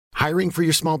Hiring for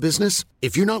your small business?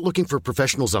 If you're not looking for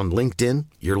professionals on LinkedIn,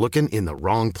 you're looking in the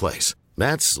wrong place.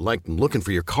 That's like looking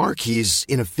for your car keys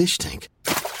in a fish tank.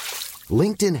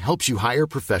 LinkedIn helps you hire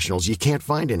professionals you can't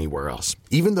find anywhere else,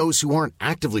 even those who aren't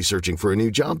actively searching for a new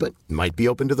job but might be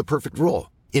open to the perfect role.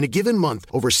 In a given month,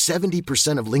 over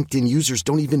 70% of LinkedIn users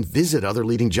don't even visit other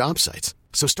leading job sites.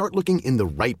 So start looking in the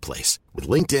right place. With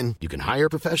LinkedIn, you can hire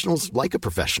professionals like a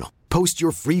professional. Post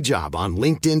your free job on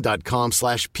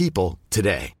linkedin.com/people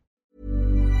today.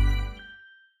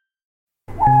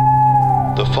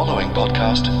 The following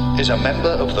podcast is a member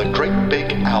of the Great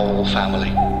Big Owl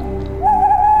family.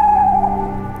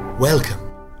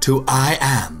 Welcome to I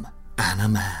Am Anna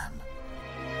Man.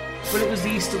 Well, it was the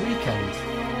Easter weekend.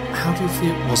 How do you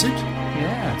feel? Was it?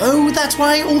 Yeah. Oh, that's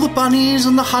why all the bunnies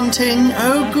and the hunting.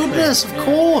 Oh, goodness, of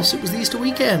course. It was the Easter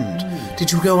weekend.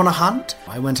 Did you go on a hunt?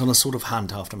 I went on a sort of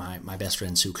hunt after my best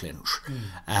friend Sue Clinch.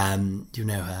 Do you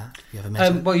know her? Have you ever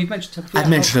met her? Well, you've mentioned her before. I've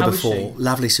mentioned her How is before. she?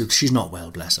 Lovely Sue. She's not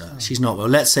well, bless her. She's not well.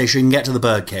 Let's say she can get to the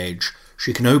bird cage.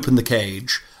 She can open the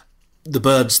cage. The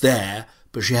bird's there,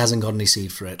 but she hasn't got any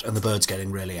seed for it, and the bird's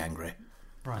getting really angry.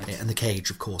 Right. And the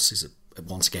cage, of course, is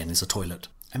once again a toilet.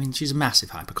 I mean, she's a massive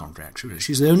hypochondriac.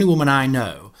 She's the only woman I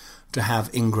know to have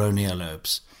ingrown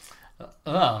earlobes.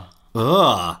 Ugh.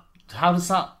 How does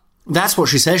that... That's what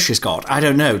she says she's got. I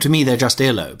don't know. To me, they're just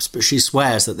earlobes, but she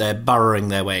swears that they're burrowing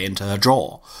their way into her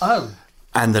jaw. Oh.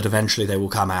 And that eventually they will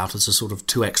come out as a sort of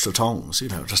 2 extra tongs,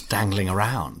 just dangling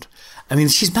around. I mean,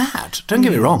 she's mad. Don't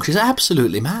get me wrong. She's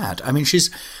absolutely mad. I mean,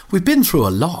 we've been through a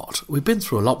lot.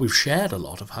 We've shared a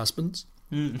lot of husbands.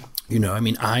 When I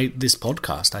started this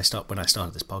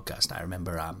podcast, I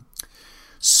remember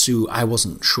Sue, I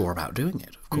wasn't sure about doing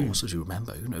it, of course, as you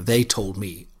remember. They told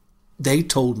me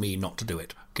not to do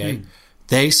it, okay?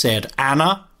 They said,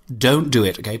 Anna, don't do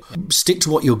it, okay? Stick to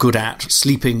what you're good at,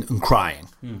 sleeping and crying,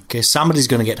 okay? Somebody's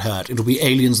going to get hurt. It'll be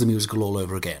Aliens the Musical all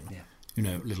over again.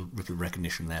 Yeah. Little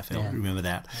recognition there, Phil. Yeah. Remember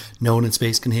that? No one in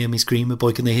space can hear me scream, but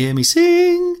boy, can they hear me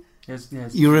sing? Yes.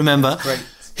 You remember? Great.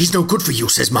 He's no good for you,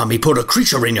 says Mummy. Put a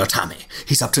creature in your tummy.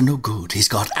 He's up to no good. He's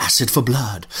got acid for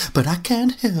blood. But I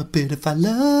can't help it if I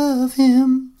love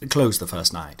him. It closed the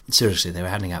first night. Seriously, they were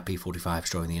handing out P45s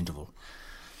during the interval.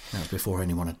 That was before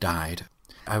anyone had died.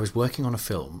 I was working on a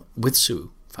film with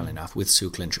Sue, funnily enough, with Sue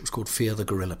Clinch. It was called Fear the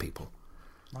Gorilla People.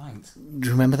 Right. Do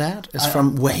you remember that? It's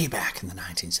from way back in the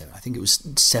 1970s. I think it was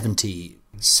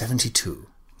 72.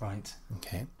 Right.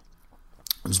 Okay.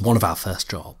 It was one of our first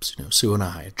jobs. Sue and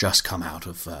I had just come out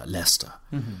of Leicester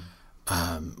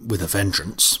with a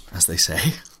vengeance, as they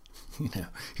say.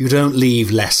 You don't leave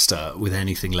Leicester with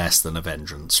anything less than a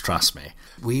vengeance, trust me.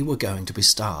 We were going to be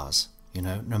stars,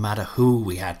 no matter who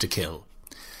we had to kill.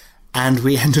 And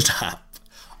we ended up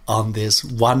on this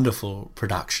wonderful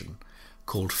production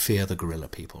called Fear the Gorilla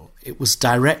People. It was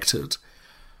directed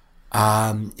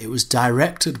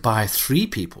by 3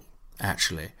 people,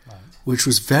 actually. Right. Which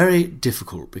was very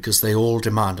difficult because they all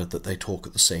demanded that they talk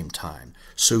at the same time.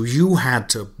 So you had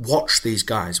to watch these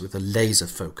guys with a laser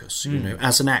focus,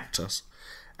 as an actress.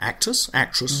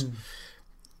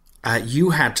 You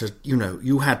had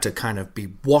to kind of be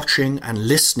watching and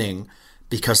listening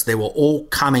because they were all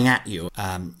coming at you.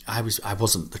 I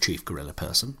wasn't the chief gorilla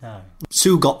person. No.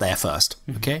 Sue got there first,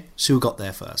 okay? Sue got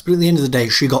there first. But at the end of the day,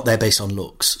 she got there based on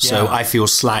looks. Yeah. So I feel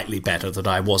slightly better that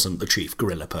I wasn't the chief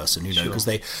gorilla person, because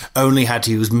they only had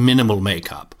to use minimal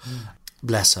makeup.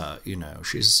 Bless her,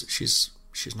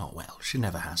 she's not well. She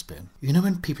never has been.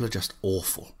 When people are just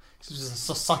awful. It's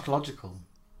just psychological.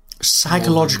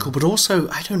 Psychological, but also,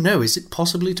 I don't know, is it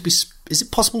possible to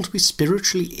be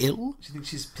spiritually ill? Do you think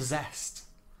she's possessed?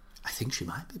 I think she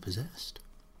might be possessed.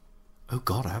 Oh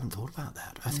God, I haven't thought about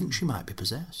that. I think she might be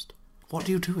possessed. What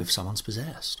do you do if someone's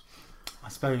possessed? I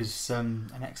suppose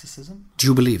an exorcism. Do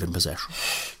you believe in possession?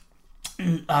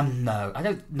 No, I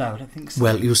don't think so.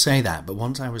 Well, you say that, but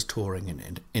once I was touring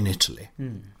in Italy,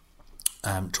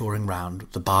 touring round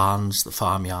the barns, the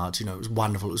farmyards, it was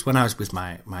wonderful. It was when I was with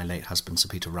my late husband, Sir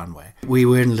Peter Runway. We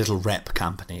were in a little rep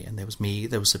company, and there was me,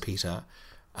 there was Sir Peter,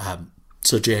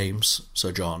 Sir James,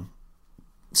 Sir John,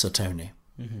 Sir Tony,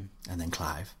 and then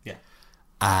Clive. Yeah.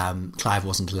 Clive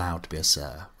wasn't allowed to be a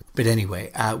sir. But anyway,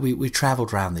 we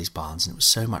travelled around these barns, and it was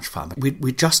so much fun.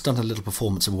 We'd just done a little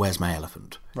performance of Where's My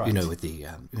Elephant? Right. With the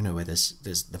where there's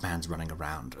the man's running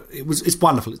around. It's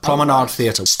wonderful. It's Promenade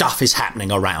Theatre. Stuff is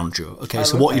happening around you. Okay,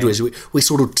 so what you do is we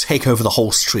sort of take over the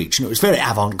whole street. It's very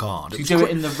avant-garde. Do you do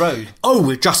it in the road? Oh,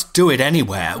 we just do it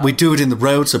anywhere. We do it in the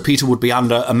road. So Peter would be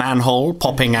under a manhole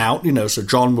popping out. So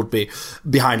John would be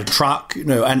behind a truck.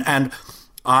 And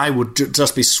I would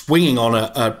just be swinging on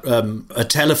a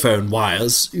telephone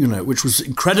wires, which was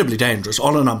incredibly dangerous,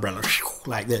 on an umbrella,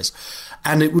 like this.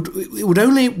 And it would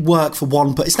only work for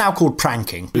one. It's now called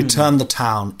pranking. We turn the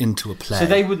town into a play. So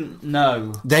they wouldn't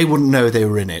know. They wouldn't know they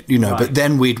were in it, Right. But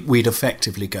then we'd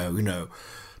effectively go,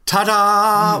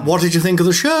 ta-da! What did you think of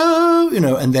the show?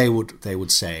 And they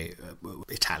would say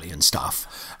Italian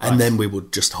stuff, and then we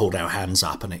would just hold our hands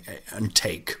up and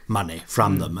take money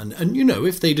from them. And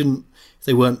if they didn't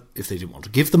want to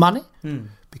give the money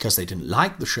because they didn't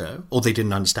like the show or they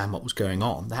didn't understand what was going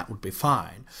on, that would be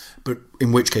fine. But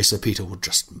in which case, Sir Peter would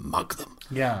just mug them.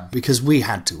 Yeah. Because we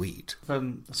had to eat.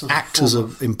 Actors are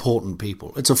important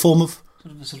people. It's a form of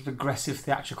sort of aggressive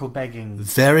theatrical begging.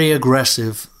 very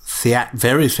aggressive,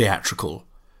 very theatrical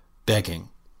begging.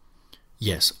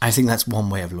 Yes, I think that's one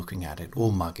way of looking at it,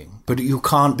 or mugging. But you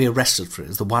can't be arrested for it.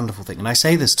 It's the wonderful thing. And I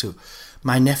say this to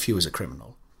my nephew is a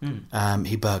criminal.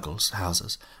 He burgles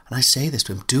houses. And I say this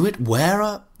to him, do it, wear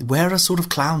a sort of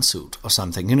clown suit or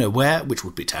something, which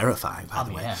would be terrifying, by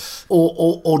the way. Yeah.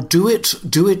 Or do it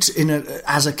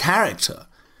as a character.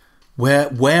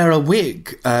 Wear a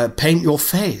wig, paint your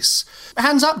face.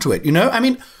 Hands up to it, I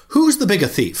mean, who's the bigger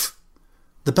thief?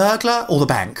 The burglar or the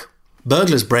bank?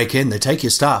 Burglars break in, they take your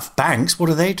stuff. Banks,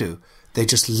 what do? They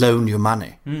just loan you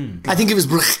money. I think it was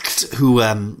Brecht who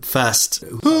first...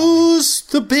 Who's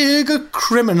the bigger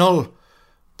criminal?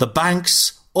 The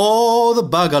banks or the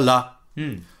burglar?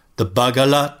 The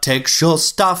burglar takes your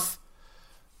stuff.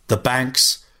 The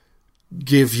banks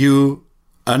give you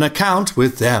an account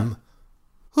with them.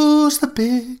 Who's the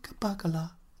big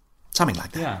burglar? Something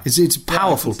like that. Yeah. It's a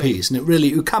powerful piece, and it really,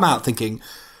 you come out thinking,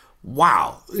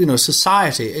 wow,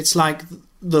 society, it's like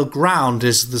the ground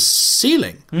is the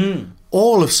ceiling.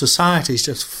 All of society is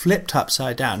just flipped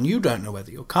upside down. You don't know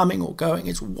whether you're coming or going.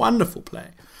 It's a wonderful play.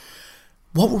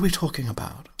 What were we talking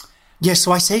about? Yes,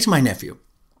 so I say to my nephew,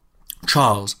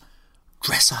 Charles,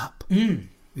 dress up.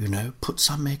 Put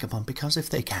some makeup on, because if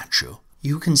they catch you,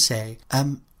 you can say,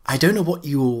 I don't know what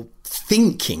you're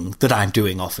thinking that I'm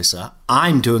doing, officer.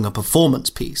 I'm doing a performance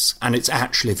piece, and it's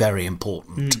actually very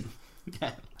important.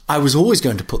 I was always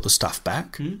going to put the stuff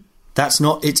back. That's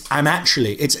not, it's an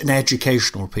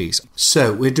educational piece.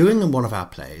 So we're doing one of our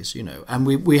plays, and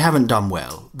we haven't done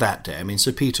well that day. I mean,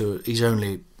 Sir Peter, he's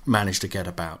only managed to get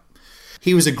about.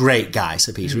 He was a great guy,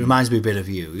 Sir Peter. Reminds me a bit of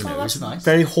you. Oh, that's he was nice. A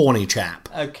very horny chap.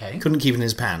 Okay. Couldn't keep it in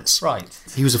his pants. Right.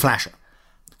 He was a flasher.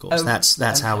 Of course,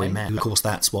 that's how we okay. met. Of course,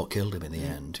 that's what killed him in the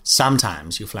end.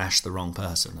 Sometimes you flash the wrong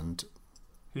person, and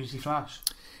Who did he flash?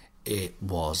 it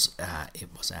was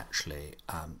actually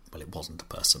it wasn't a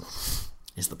person.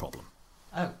 Is the problem?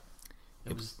 Oh.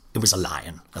 It was a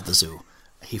lion at the zoo.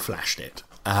 He flashed it.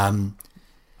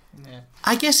 Yeah.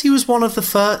 I guess he was one of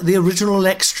the original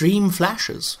extreme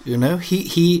flashers.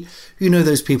 He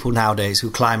those people nowadays who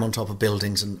climb on top of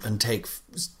buildings and take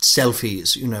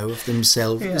selfies, of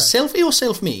themselves. Yeah. Selfie or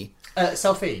self-me?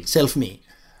 Selfie. Self-me.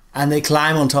 And they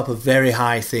climb on top of very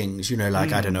high things,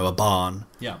 like, I don't know, a barn.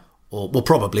 Yeah. Or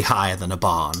probably higher than a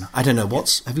barn. I don't know,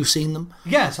 have you seen them?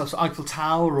 Yeah, so Eiffel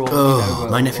Tower or...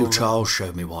 My nephew Charles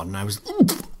showed me one, and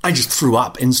I just threw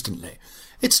up instantly.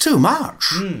 It's too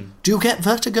much. Do you get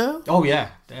vertigo? Oh, yeah.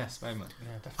 Yes, very much.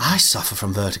 Yeah, definitely. I suffer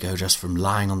from vertigo just from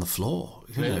lying on the floor.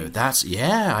 Really?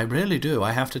 I really do.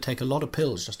 I have to take a lot of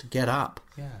pills just to get up.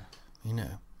 Yeah.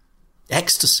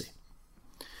 Ecstasy.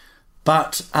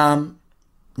 But,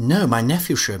 no, my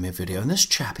nephew showed me a video, and this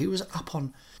chap, he was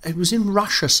it was in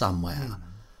Russia somewhere,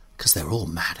 because they're all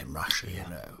mad in Russia,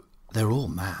 They're all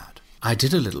mad. I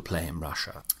did a little play in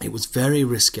Russia. It was very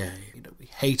risque. We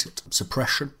hated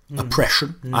suppression,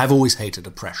 oppression. I've always hated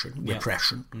oppression,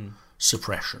 repression,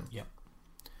 suppression,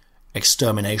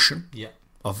 extermination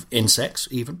of insects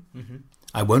even.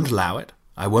 I won't allow it.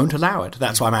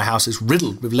 That's why my house is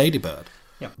riddled with ladybird.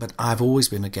 But I've always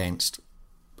been against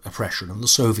oppression, and the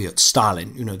Soviets,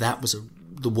 Stalin, that was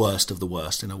the worst of the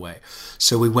worst in a way.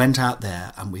 So we went out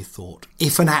there and we thought,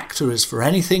 if an actor is for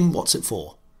anything, what's it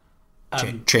for?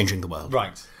 Changing the world.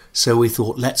 Right. So we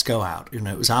thought, let's go out. It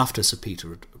was after Sir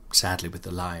Peter, sadly, with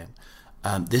the lion.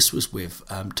 This was with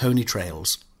Tony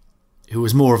Trails, who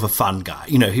was more of a fun guy.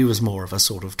 He was more of a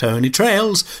sort of Tony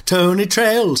Trails, Tony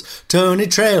Trails, Tony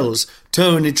Trails,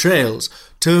 Tony Trails,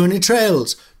 Tony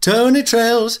Trails, Tony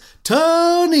Trails,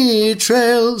 Tony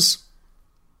Trails.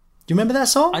 Do you remember that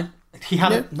song? He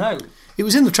had it? No. It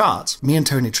was in the charts. Me and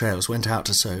Tony Trails went out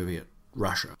to Soviet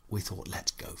Russia. We thought,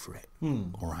 let's go for it.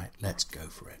 All right, let's go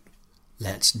for it.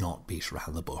 Let's not beat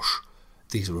around the bush.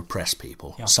 These are oppressed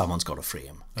people. Yeah. Someone's got to free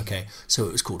them. Okay? So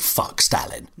it was called Fuck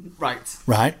Stalin. Right.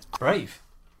 Right? Brave.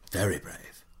 Very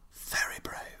brave. very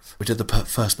brave. We did the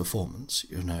first performance,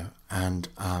 and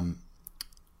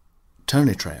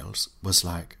Tony Trails was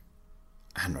like,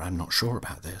 and I'm not sure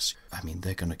about this. I mean,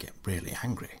 they're going to get really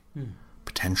angry.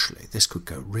 Potentially, this could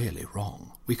go really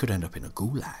wrong. We could end up in a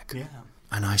gulag. Yeah.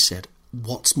 And I said,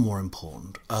 what's more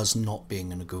important, us not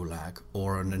being in a gulag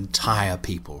or an entire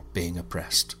people being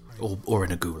oppressed or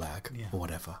in a gulag or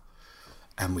whatever?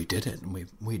 And we did it, and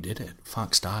we did it.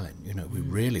 Fuck Stalin, we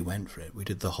really went for it. We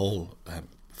did the whole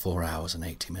 4 hours and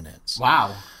 80 minutes.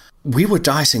 Wow. We were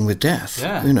dicing with death,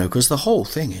 Yeah. because the whole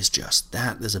thing is just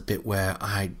that. There's a bit where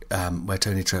where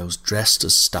Tony Trails dressed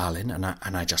as Stalin,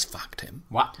 and I just fucked him.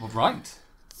 Wow. Well, right.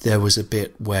 There was a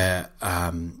bit where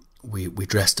we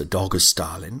dressed a dog as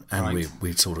Stalin, and Right.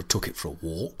 we sort of took it for a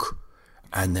walk,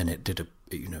 and then it did it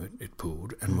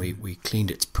pooed, and we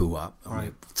cleaned its poo up, and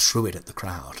we threw it at the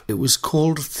crowd. It was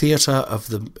called Theatre of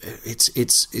the.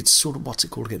 It's sort of, what's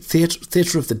it called again?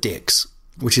 Theatre of the Dicks,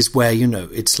 which is where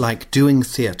it's like doing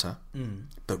theatre,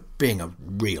 but being a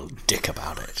real dick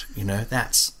about it.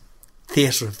 That's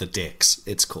Theatre of the Dicks.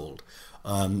 It's called.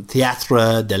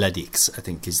 Théâtre de la Dix, I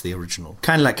think, is the original.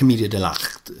 Kind of like Comédie de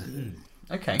l'Art.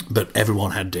 Okay. But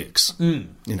everyone had dicks,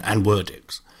 and were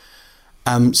dicks.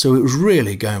 So it was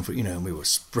really going for, and we were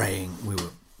spraying.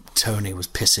 Tony was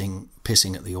pissing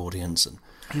at the audience, and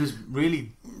He was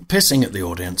really... pissing at the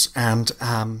audience, and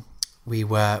we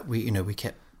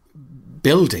kept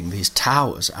building these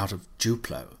towers out of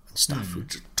Duplo and stuff. It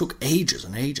just took ages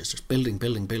and ages, just building,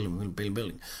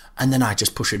 and then I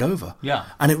just push it over. Yeah.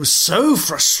 And it was so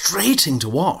frustrating to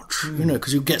watch,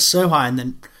 because you get so high and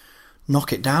then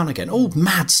knock it down again. All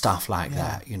mad stuff like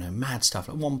that, mad stuff.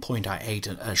 At one point I ate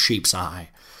a sheep's eye.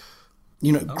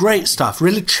 Great stuff,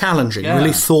 really challenging,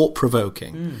 really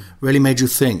thought-provoking, really made you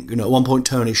think. At one point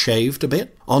Tony shaved a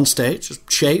bit on stage,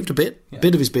 just shaved a bit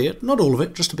of his beard, not all of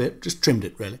it, just a bit, just trimmed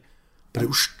it really. But it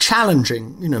was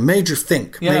challenging, made you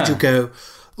think, made you go,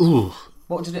 ooh.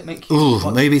 What did it make you...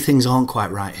 Ooh, maybe things aren't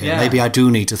quite right here. Yeah. Maybe I do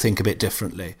need to think a bit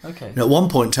differently. Okay. At one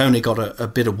point, Tony got a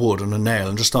bit of wood and a nail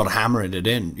and just started hammering it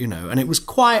in, and it was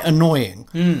quite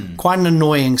annoying, quite an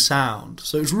annoying sound.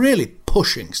 So it was really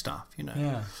pushing stuff,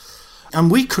 Yeah. And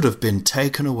we could have been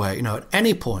taken away, at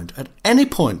any point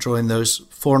during those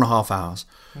 4.5 hours,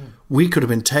 we could have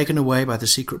been taken away by the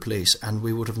secret police, and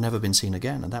we would have never been seen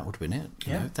again, and that would have been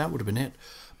it. That would have been it.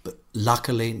 But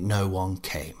luckily, no one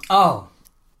came. Oh.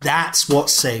 That's what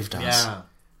saved us. Yeah.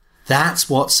 That's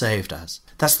what saved us.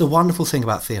 That's the wonderful thing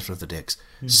about Theatre of the Dicks.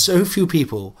 So few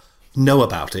people know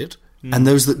about it, and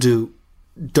those that do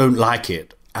don't like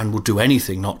it and will do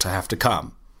anything not to have to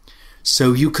come.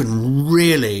 So you can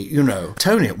really,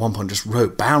 Tony at one point just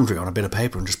wrote Boundary on a bit of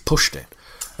paper and just pushed it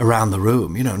around the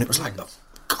room, and it was like, oh,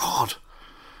 God.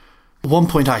 At one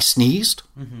point I sneezed,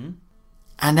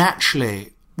 and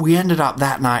actually we ended up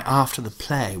that night after the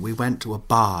play, we went to a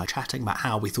bar chatting about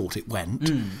how we thought it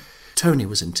went. Tony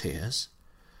was in tears,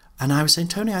 and I was saying,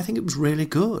 Tony, I think it was really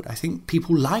good. I think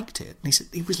people liked it. And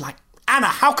he was like, Anna,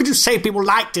 how could you say people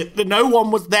liked it? No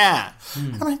one was there.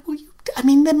 And I'm like, well,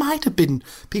 there might have been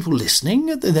people listening.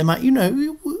 There might,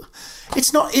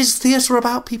 it's not. Is theatre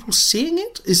about people seeing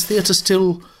it? Is theatre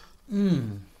still?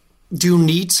 Do you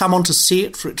need someone to see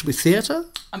it for it to be theatre?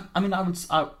 I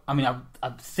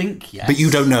think yes. But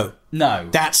you don't know. No.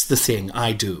 That's the thing.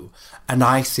 I do, and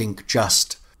I think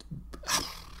just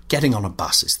getting on a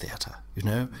bus is theatre.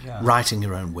 Writing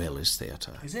your own will is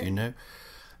theatre. Is it?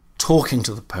 Talking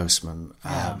to the postman,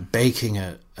 baking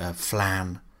a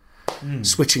flan.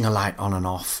 Switching a light on and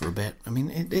off for a bit.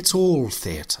 It's all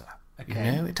theatre.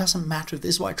 Okay. It doesn't matter.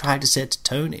 This is what I tried to say to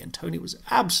Tony, and Tony was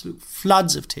absolute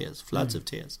floods of tears.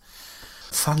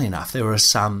 Funnily enough, there were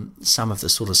some of the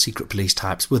sort of secret police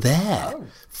types were there. Oh.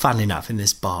 Funnily enough, in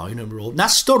this bar, we're all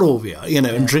Nastorovia,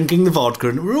 and drinking the vodka,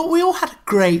 and we all had a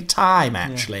great time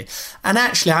actually. Yeah. And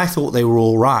actually, I thought they were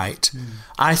all right.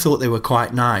 I thought they were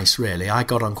quite nice, really. I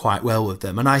got on quite well with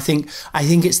them, and I think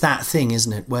it's that thing,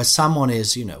 isn't it, where someone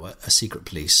is, a secret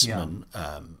policeman,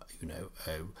 a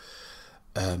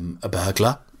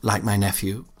burglar like my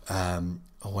nephew, or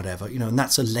whatever, and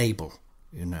that's a label,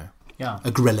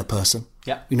 a guerrilla person.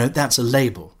 Yeah. That's a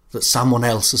label that someone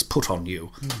else has put on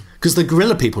you. Because the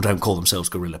guerrilla people don't call themselves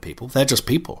guerrilla people. They're just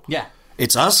people. Yeah.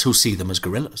 It's us who see them as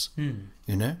guerrillas.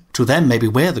 To them, maybe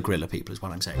we're the guerrilla people, is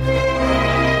what I'm saying.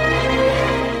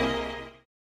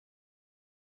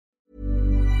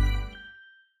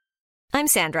 I'm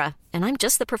Sandra, and I'm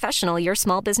just the professional your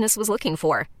small business was looking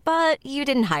for. But you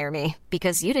didn't hire me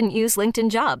because you didn't use LinkedIn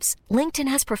Jobs. LinkedIn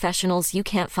has professionals you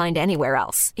can't find anywhere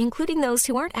else, including those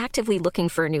who aren't actively looking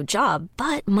for a new job,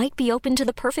 but might be open to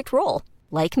the perfect role,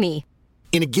 like me.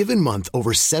 In a given month,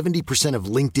 over 70% of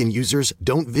LinkedIn users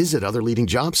don't visit other leading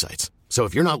job sites. So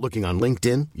if you're not looking on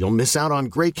LinkedIn, you'll miss out on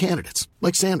great candidates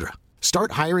like Sandra.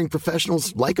 Start hiring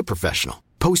professionals like a professional.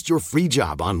 Post your free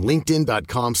job on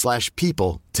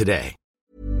linkedin.com/people today.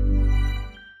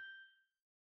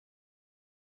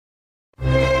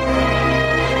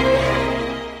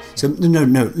 So,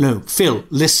 no, Phil,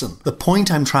 listen. The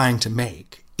point I'm trying to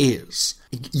make is,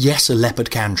 yes, a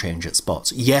leopard can change its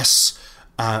spots. Yes,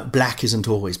 black isn't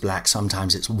always black.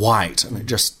 Sometimes it's white, and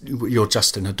you're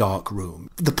just in a dark room.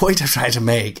 The point I'm trying to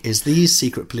make is these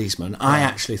secret policemen, I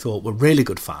actually thought were really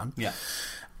good fun. Yeah.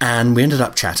 And we ended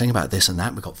up chatting about this and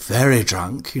that. We got very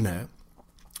drunk,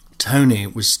 Tony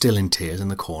was still in tears in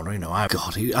the corner,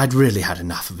 I'd really had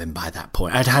enough of him by that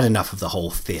point. I'd had enough of the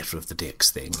whole theatre of the dicks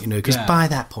thing, because by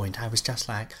that point I was just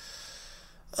like,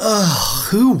 oh,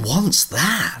 who wants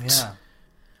that? Yeah.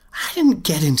 I didn't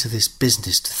get into this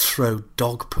business to throw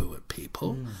dog poo at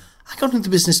people. I got into the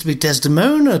business to be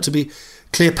Desdemona, to be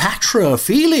Cleopatra,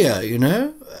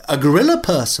 Ophelia, a gorilla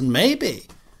person, maybe.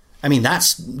 I mean,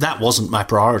 that wasn't my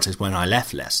priorities when I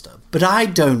left Leicester. But I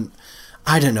don't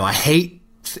know, I hate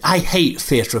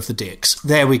Theatre of the Dicks.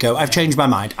 There we go. I've changed my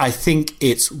mind. I think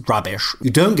it's rubbish. You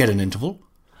don't get an interval.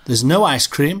 There's no ice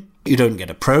cream. You don't get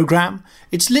a programme.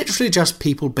 It's literally just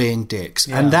people being dicks.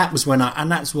 Yeah. And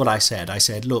that's what I said. I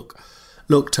said, look,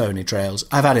 Tony Trails,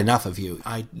 I've had enough of you.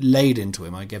 I laid into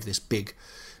him. I gave this big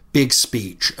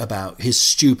speech about his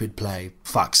stupid play,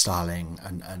 Fuck Starling,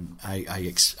 and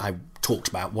I talked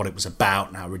about what it was about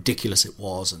and how ridiculous it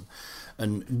was,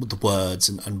 and the words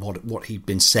and what he'd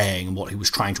been saying and what he was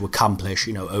trying to accomplish,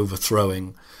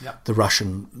 overthrowing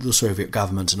the Soviet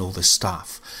government and all this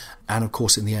stuff. And of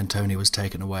course, in the end, Tony was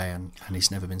taken away and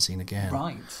he's never been seen again.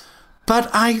 Right. But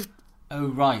I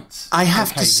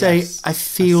have to say, yes, I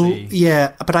feel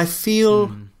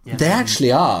they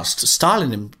actually asked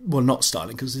Stalin, well, not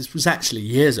Stalin, because this was actually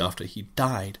years after he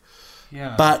died.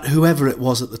 Yeah. But whoever it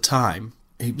was at the time,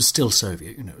 he was still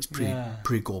Soviet, it was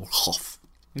pre-Gorbachev.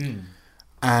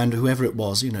 And whoever it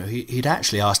was, he'd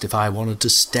actually asked if I wanted to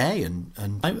stay, and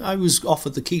I was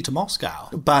offered the key to Moscow.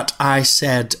 But I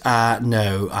said,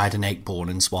 no, I had an ache born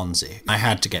in Swansea. I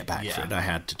had to get back for it. I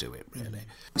had to do it, really.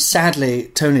 Sadly,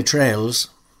 Tony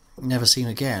Trails, never seen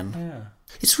again. Yeah.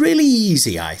 It's really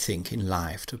easy, I think, in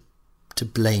life to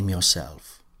blame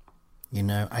yourself.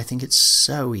 I think it's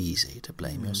so easy to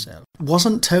blame yourself.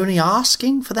 Wasn't Tony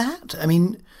asking for that? I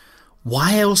mean,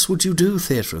 why else would you do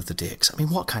Theatre of the Dicks? I mean,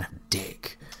 what kind of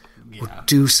dick would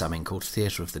do something called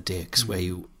Theatre of the Dicks where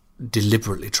you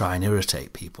deliberately try and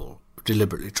irritate people,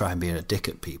 deliberately try and be a dick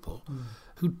at people?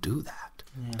 Who'd do that?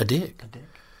 Yeah. A dick.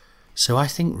 So I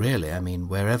think really, I mean,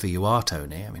 wherever you are,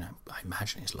 Tony, I mean, I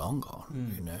imagine he's long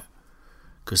gone,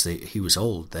 because he was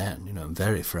old then, and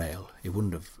very frail. He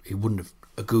wouldn't have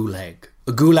a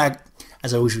gulag,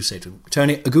 as I always used to say to him,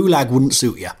 Tony, a gulag wouldn't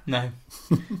suit you. No.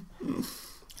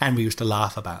 And we used to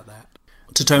laugh about that.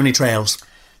 To Tony Trails.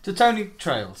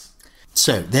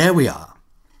 So, there we are.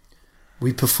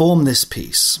 We perform this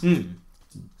piece.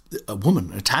 A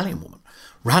woman, an Italian woman,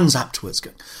 runs up to us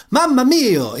going, Mamma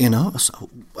mia, so,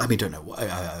 I mean, don't know,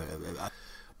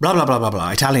 blah, blah, blah, blah,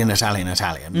 blah, Italian.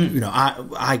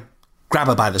 I grab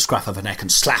her by the scruff of her neck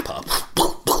and slap her,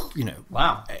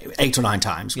 wow, 8 or 9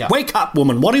 times. Yeah. Wake up,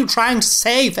 woman, what are you trying to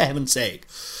say, for heaven's sake?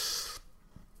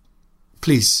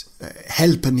 Please,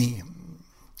 help me.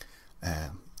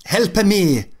 Help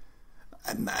me.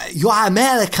 You are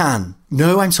American.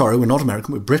 No, I'm sorry, we're not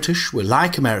American. We're British. We're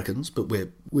like Americans, but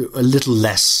we're a little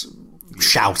less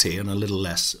shouty and a little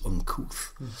less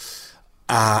uncouth.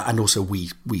 And also, we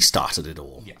started it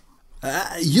all. Yeah.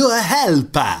 You're a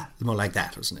helper. More like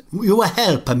that, wasn't it? You're a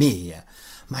helper, me.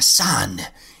 My son,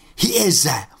 he is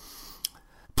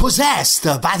possessed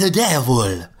by the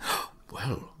devil.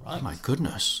 Well, right. Oh my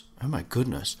goodness.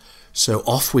 So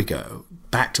off we go,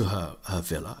 back to her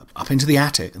villa, up into the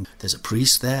attic, and there's a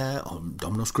priest there, on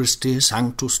Dominus Christi,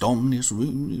 Sanctus Dominus,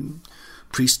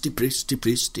 priesti,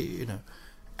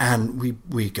 And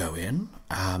we go in,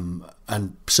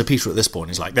 and Sir Peter at this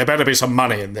point is like, there better be some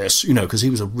money in this, because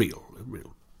he was a real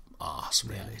arse,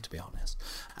 really, to be honest.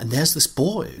 And there's this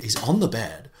boy, he's on the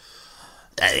bed,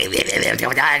 they're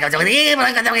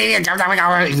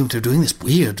doing this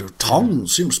weird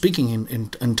tongues, speaking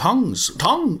in tongues.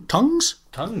 Tongues?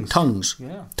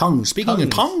 Yeah. Tongues, speaking in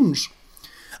tongues.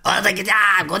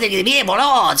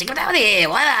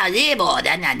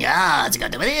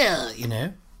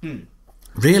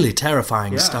 Really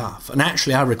terrifying stuff. And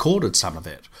actually I recorded some of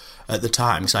it. at the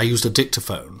time, because I used a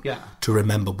dictaphone Yeah. to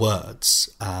remember words,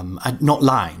 not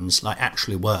lines, like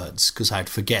actually words, because I'd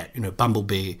forget,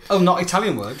 Bumblebee. Oh, not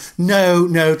Italian words?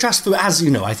 No, just for, as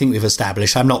you know, I think we've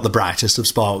established, I'm not the brightest of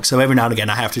sparks, so every now and again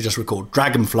I have to just record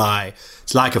dragonfly,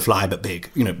 it's like a fly but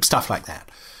big, stuff like that.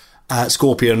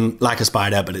 Scorpion, like a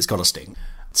spider, but it's got a sting.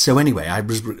 So anyway, I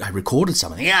recorded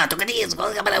something.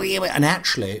 And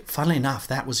actually, funnily enough,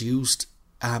 that was used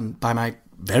by my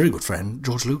very good friend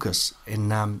George Lucas in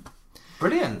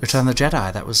Brilliant. Return of the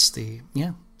Jedi. That was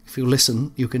if you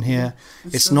listen, you can hear.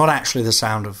 It's not actually the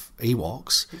sound of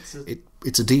Ewoks.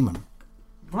 It's a demon.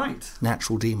 Right.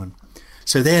 Natural demon.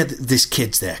 So this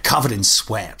kid's there, covered in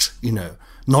sweat. None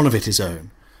of it his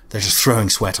own. They're just throwing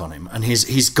sweat on him, and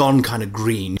he's gone kind of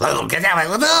green.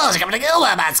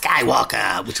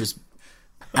 Skywalker, which was,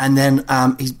 and then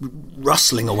he's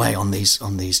rustling away on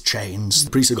these chains. The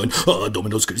priests are going, "Oh,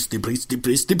 Dominus Christi,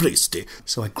 priesti."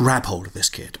 So I grab hold of this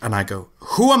kid and I go,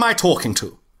 "Who am I talking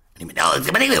to?" And he went,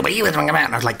 and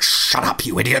I was like, "Shut up,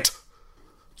 you idiot!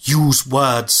 Use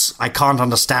words. I can't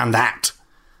understand that."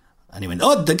 And he went,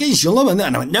 "Oh, and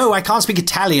I went, "No, I can't speak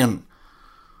Italian.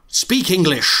 Speak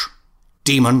English,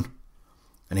 demon."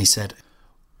 And he said,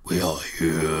 "We are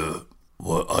here.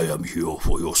 I am here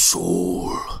for your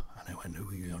soul." And I went,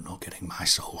 "No, you're not getting my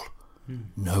soul."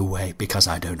 No way, because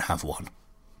I don't have one.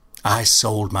 I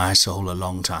sold my soul a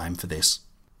long time for this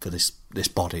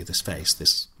body, this face,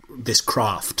 this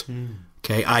craft.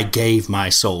 Okay, I gave my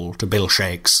soul to Bill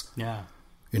Shakes. Yeah.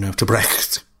 To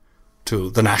Brecht, to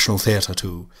the National Theatre,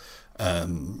 to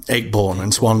Akeborn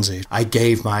and Swansea. I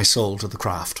gave my soul to the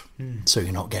craft, so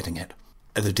you're not getting it.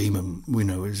 And the demon,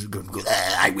 is going to go,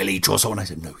 "I will eat your soul." And I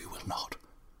said, "No, you will not."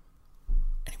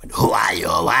 And he went, "Who are you?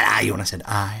 What are you?" And I said,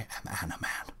 "I am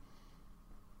Anaman.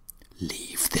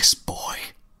 Leave this boy.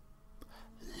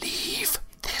 Leave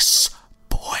this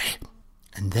boy."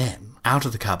 And then, out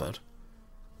of the cupboard,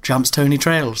 jumps Tony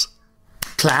Trails.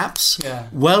 Claps. Yeah.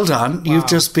 Well done. Wow. You've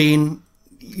just been...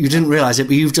 You didn't realise it,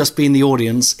 but you've just been the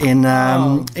audience in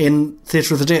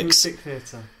Theatre of the Dicks. It was Dick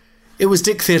Theatre. It was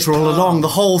Dick Theatre all along. The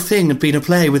whole thing had been a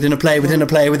play within a play within a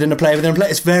play within a play within a play.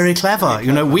 It's very clever.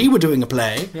 We were doing a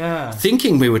play,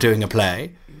 thinking we were doing a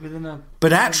play,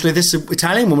 but actually this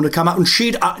Italian woman had come up and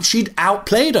she'd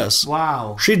outplayed us.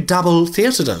 Wow. She'd double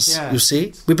theatred us, you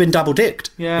see. We've been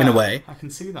double-dicked, in a way. I can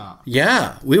see that.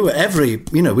 Yeah. We were every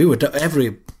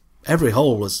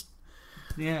hole was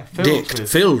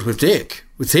filled with Dick,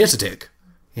 with theatre Dick,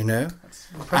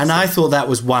 And I thought that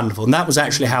was wonderful. And that was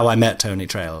actually how I met Tony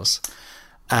Trails.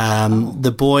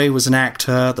 The boy was an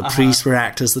actor, the priests were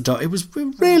actors, it was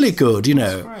really good,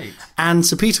 Great. And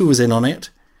Sir Peter was in on it.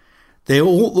 They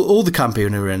all the company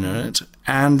were in on it,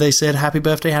 and they said, "Happy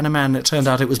birthday, Hannah Man." It turned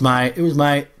out it was my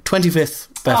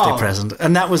 25th birthday present,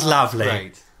 and that was lovely.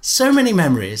 Great. So many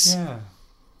memories. Yeah.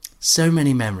 So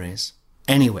many memories.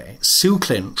 Anyway, Sue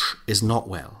Clinch is not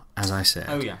well, as I said.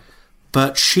 Oh, yeah.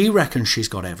 But she reckons she's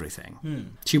got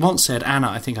everything. She once said, "Anna,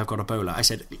 I think I've got Ebola." I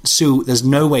said, "Sue, there's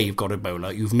no way you've got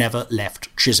Ebola. You've never left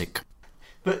Chiswick."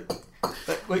 But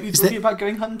were you talking about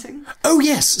going hunting? Oh,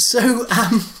 yes.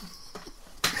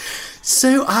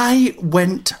 So I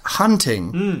went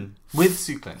hunting. With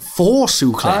Sue Clinch? For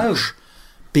Sue Clinch.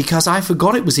 Because I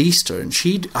forgot it was Easter, and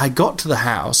I got to the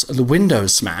house, and the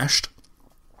windows smashed.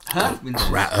 Her windows?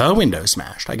 Her window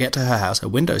smashed. I get to her house, her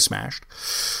window smashed.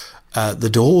 The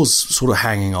doors sort of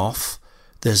hanging off.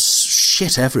 There's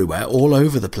shit everywhere, all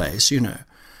over the place, And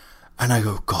I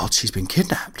go, God, she's been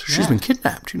kidnapped. She's been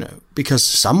kidnapped, because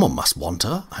someone must want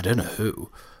her. I don't know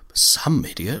who. But some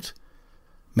idiot.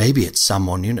 Maybe it's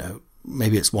someone,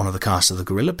 maybe it's one of the cast of the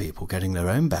Gorilla People getting their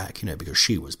own back, because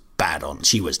she was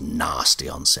she was nasty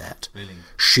on set. Really?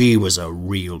 She was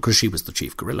because she was the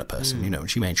chief gorilla person, and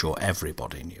she made sure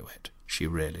everybody knew it. She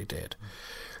really did.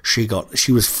 She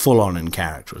was full on in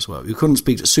character as well. You couldn't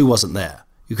speak to... Sue wasn't there.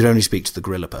 You could only speak to the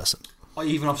gorilla person.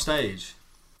 Even off stage?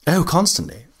 Oh,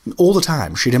 constantly. All the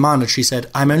time. She said,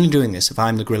 "I'm only doing this if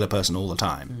I'm the gorilla person all the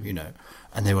time,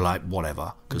 And they were like,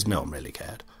 whatever, because no one really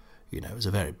cared. It was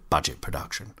a very budget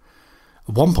production.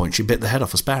 At one point, she bit the head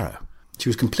off a sparrow. She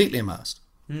was completely immersed.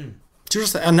 And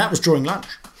that was during lunch.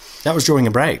 That was during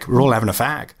a break. We were all having a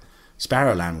fag.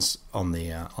 Sparrow lands on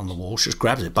the wall. She just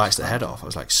grabs it, bites the head off. I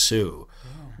was like, Sue,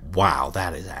 wow,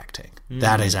 that is acting.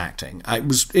 That is acting.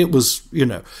 It was.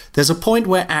 There's a point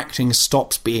where acting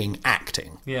stops being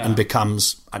acting and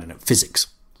becomes, I don't know, physics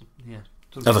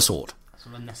of a sort.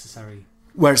 Sort of unnecessary.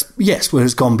 Where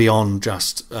it's gone beyond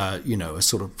just, a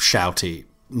sort of shouty,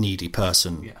 needy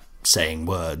person saying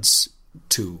words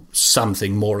to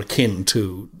something more akin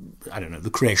to, I don't know, the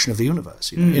creation of the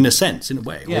universe, in a sense, in a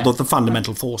way, although the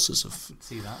fundamental forces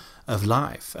of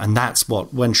life. And that's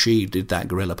what, when she did that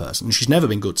gorilla person, she's never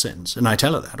been good since, and I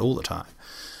tell her that all the time.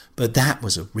 But that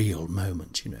was a real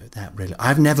moment, that really,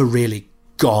 I've never really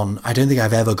gone, I don't think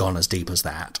I've ever gone as deep as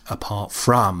that, apart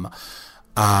from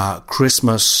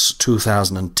Christmas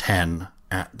 2010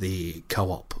 at the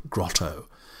Co-op Grotto.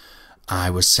 I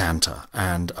was Santa,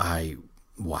 and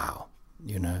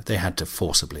they had to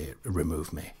forcibly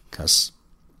remove me because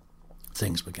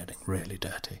things were getting really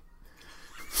dirty.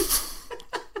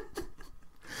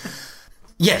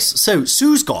 Yes, so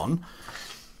Sue's gone,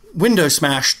 window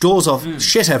smashed, doors off,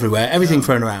 shit everywhere, everything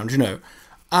thrown around,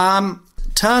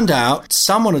 Turned out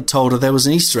someone had told her there was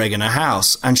an Easter egg in her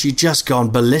house, and she'd just gone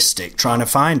ballistic trying to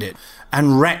find it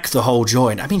and wrecked the whole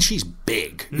joint. I mean, she's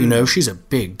big, she's a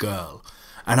big girl.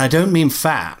 And I don't mean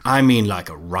fat, I mean like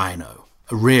a rhino.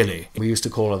 Really. We used to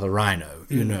call her the rhino,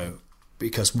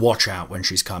 because watch out when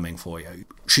she's coming for you.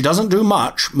 She doesn't do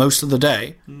much most of the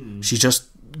day. She just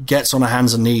gets on her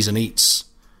hands and knees and eats.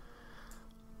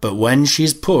 But when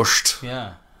she's pushed,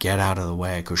 get out of the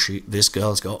way, because this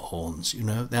girl's got horns,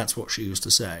 That's what she used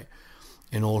to say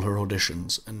in all her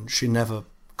auditions. And she never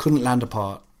couldn't land a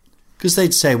part, because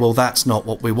they'd say, well, that's not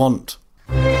what we want.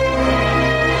 Well,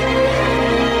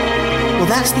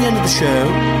 that's the end of the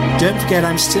show. Don't forget,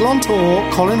 I'm still on tour,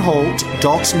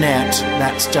 colinholt.net.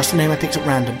 That's just a name I picked at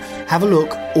random. Have a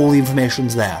look, all the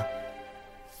information's there.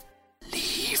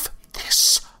 Leave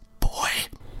this boy.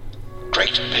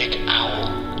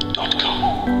 GreatBigOwl.com